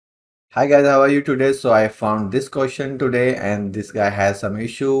Hi guys, how are you today? So I found this question today and this guy has some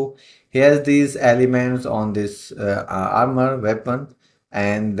issue. He has these elements on this armor weapon,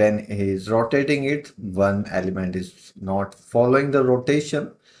 and when he's rotating it, one element is not following the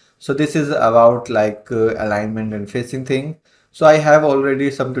rotation. So this is about alignment and facing thing. So I have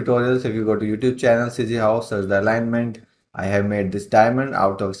already some tutorials. If you go to YouTube channel CGHOW, search the alignment. I have made this diamond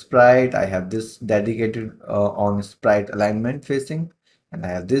out of sprite. I have this dedicated on sprite alignment facing, and I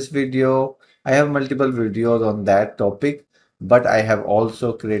have this video. I have multiple videos on that topic, but I have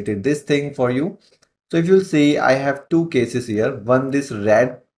also created this thing for you. So if you'll see, I have two cases here. One, this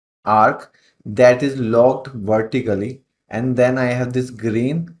red arc that is locked vertically, and then I have this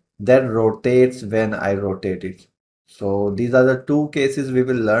green that rotates when I rotate it. So these are the two cases we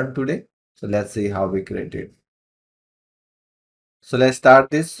will learn today. So let's see how we create it. So let's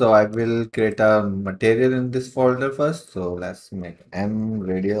start this. So I will create a material in this folder first. So let's make M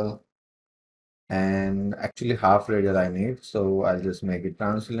radial, and actually half radial I need, so I'll just make it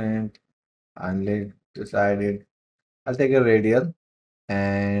translucent. Unlit decided I'll take a radial,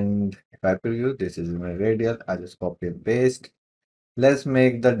 and if I preview, this is my radial. I'll just copy and paste. Let's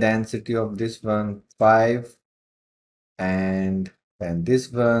make the density of this one 5, and then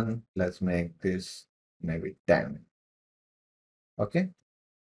this one, let's make this maybe 10. Okay,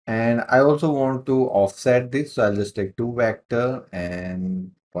 and I also want to offset this, so I'll just take 2 vector and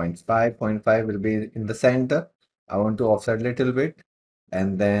 0.5 will be in the center. I want to offset a little bit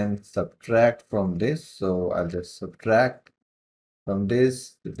and then subtract from this. So I'll just subtract from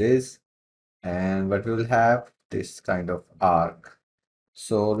this to this, and what we will have this kind of arc.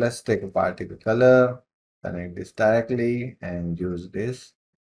 So let's take a particle color, connect this directly and use this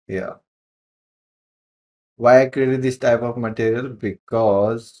here. Why I created this type of material?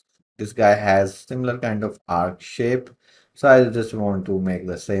 Because this guy has similar kind of arc shape. So I just want to make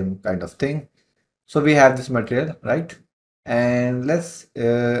the same kind of thing. So we have this material, right? And let's,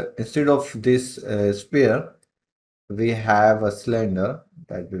 instead of this sphere, we have a cylinder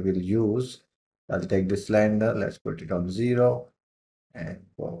that we will use. I'll take this cylinder, let's put it on 0 and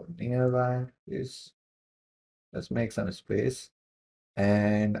go nearby this. Let's make some space,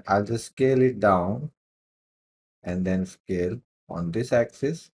 and I'll just scale it down and then scale on this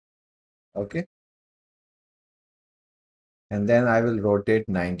axis. Okay, and then I will rotate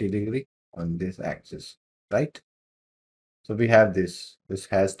 90° on this axis, right? So we have this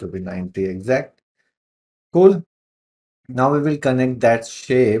has to be 90 exact. Cool. Now we will connect that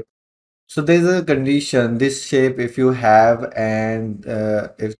shape. So there's a condition, this shape if you have, and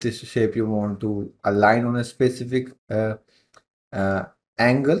if this shape you want to align on a specific uh,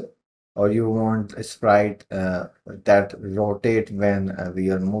 angle, or you want a sprite that rotate when we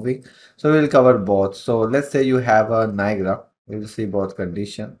are moving. So we'll cover both. So let's say you have a Niagara, we'll see both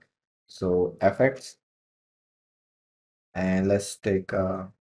condition. So effects, and let's take a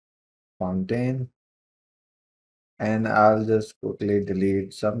fountain, and I'll just quickly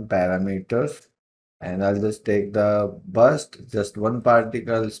delete some parameters, and I'll just take the burst, just one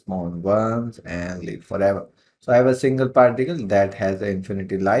particle, spawn once and live forever. So I have a single particle that has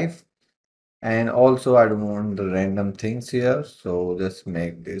infinity life. And also I don't want the random things here, so just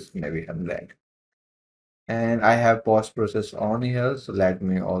make this maybe 100. And I have post process on here, so let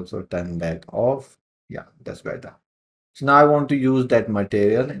me also turn that off. Yeah, that's better. So now I want to use that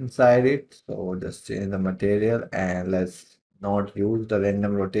material inside it, so just change the material and let's not use the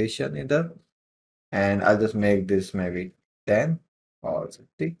random rotation either. And I'll just make this maybe 10 or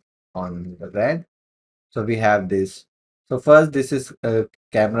 50 on the red. So we have this. So first, this is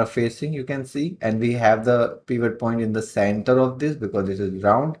camera facing, you can see, and we have the pivot point in the center of this because this is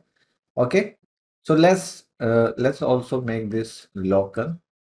round. Okay, so let's also make this local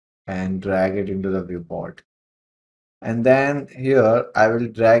and drag it into the viewport. And then here I will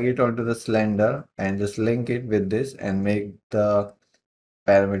drag it onto the cylinder and just link it with this and make the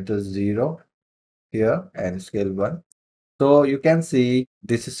parameters 0 here and scale 1. So you can see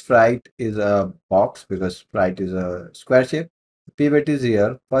this sprite is a box because sprite is a square shape. Pivot is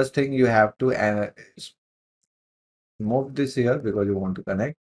here. First thing you have to move this here because you want to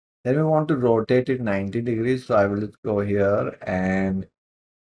connect. Then we want to rotate it 90 degrees. So I will just go here and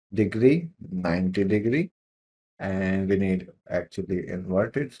degree 90°, and we need actually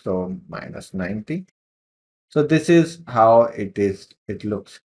invert it. So minus 90. So this is how it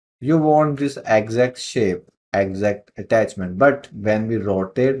looks. You want this exact shape, exact attachment, but when we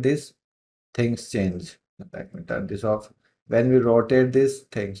rotate this, things change. Let me turn this off. When we rotate this,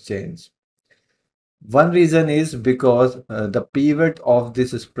 things change. One reason is because the pivot of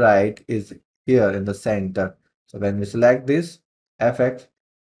this sprite is here in the center. So when we select this FX,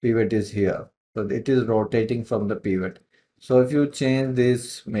 pivot is here. So it is rotating from the pivot. So if you change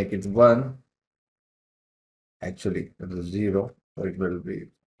this, make it 1, actually it is 0, so it will be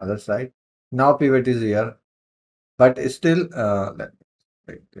other side. Now pivot is here, but still, let me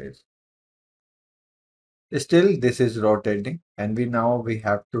take this. Still, this is rotating, and we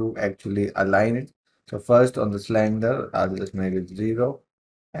have to actually align it. So first on the cylinder, I'll just make it 0,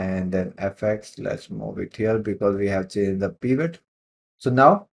 and then FX, let's move it here because we have changed the pivot. So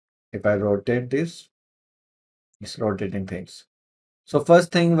now, if I rotate this, it's rotating things. So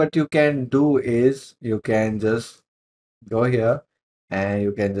first thing what you can do is you can just go here and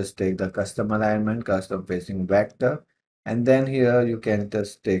you can just take the custom alignment, custom facing vector, and then here you can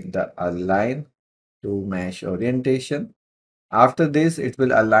just take the align to mesh orientation. After this, it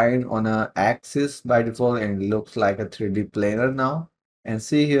will align on a axis by default and it looks like a 3D planar now. And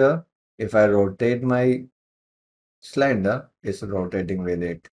see here, if I rotate my cylinder, it's rotating with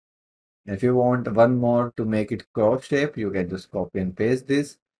it. If you want one more to make it cross shape, you can just copy and paste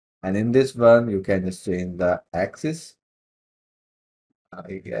this. And in this one, you can just change the axis.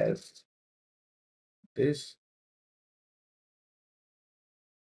 I guess this.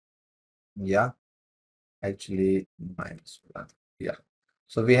 Yeah, actually -1. Yeah.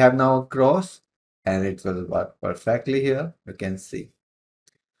 So we have now a cross and it will work perfectly here. You can see.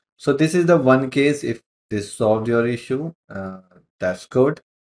 So this is the one case. If this solved your issue, that's good.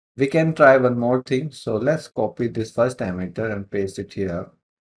 We can try one more thing. So let's copy this first emitter and paste it here.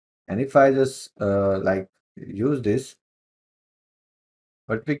 And if I just like use this,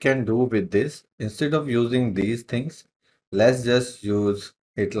 what we can do with this, instead of using these things, let's just use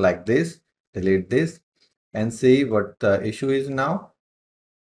it like this, delete this, and see what the issue is now.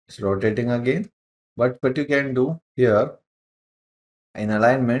 It's rotating again. But what you can do here in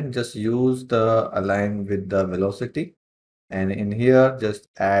alignment, just use the align with the velocity. And in here, just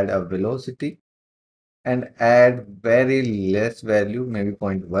add a velocity and add very less value, maybe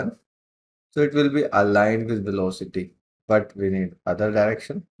 0.1. So it will be aligned with velocity, but we need other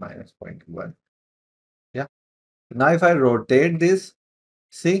direction, minus 0.1. Yeah. Now if I rotate this,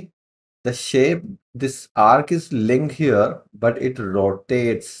 see the shape, this arc is linked here, but it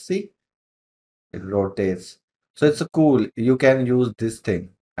rotates. See, it rotates. So it's a cool. You can use this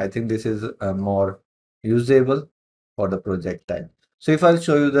thing. I think this is more usable for the projectile. So if I'll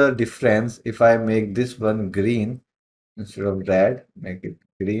show you the difference, if I make this one green instead of red, make it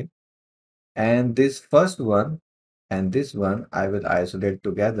green. And this first one and this one, I will isolate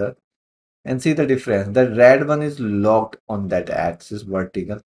together and see the difference. The red one is locked on that axis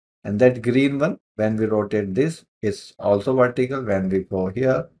vertical. And that green one, when we rotate this, is also vertical. When we go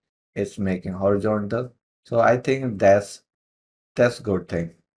here, it's making horizontal. So I think that's good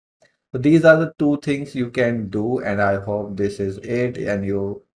thing. So these are the two things you can do, and I hope this is it and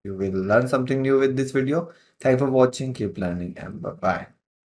you will learn something new with this video. Thanks for watching. Keep learning and bye bye.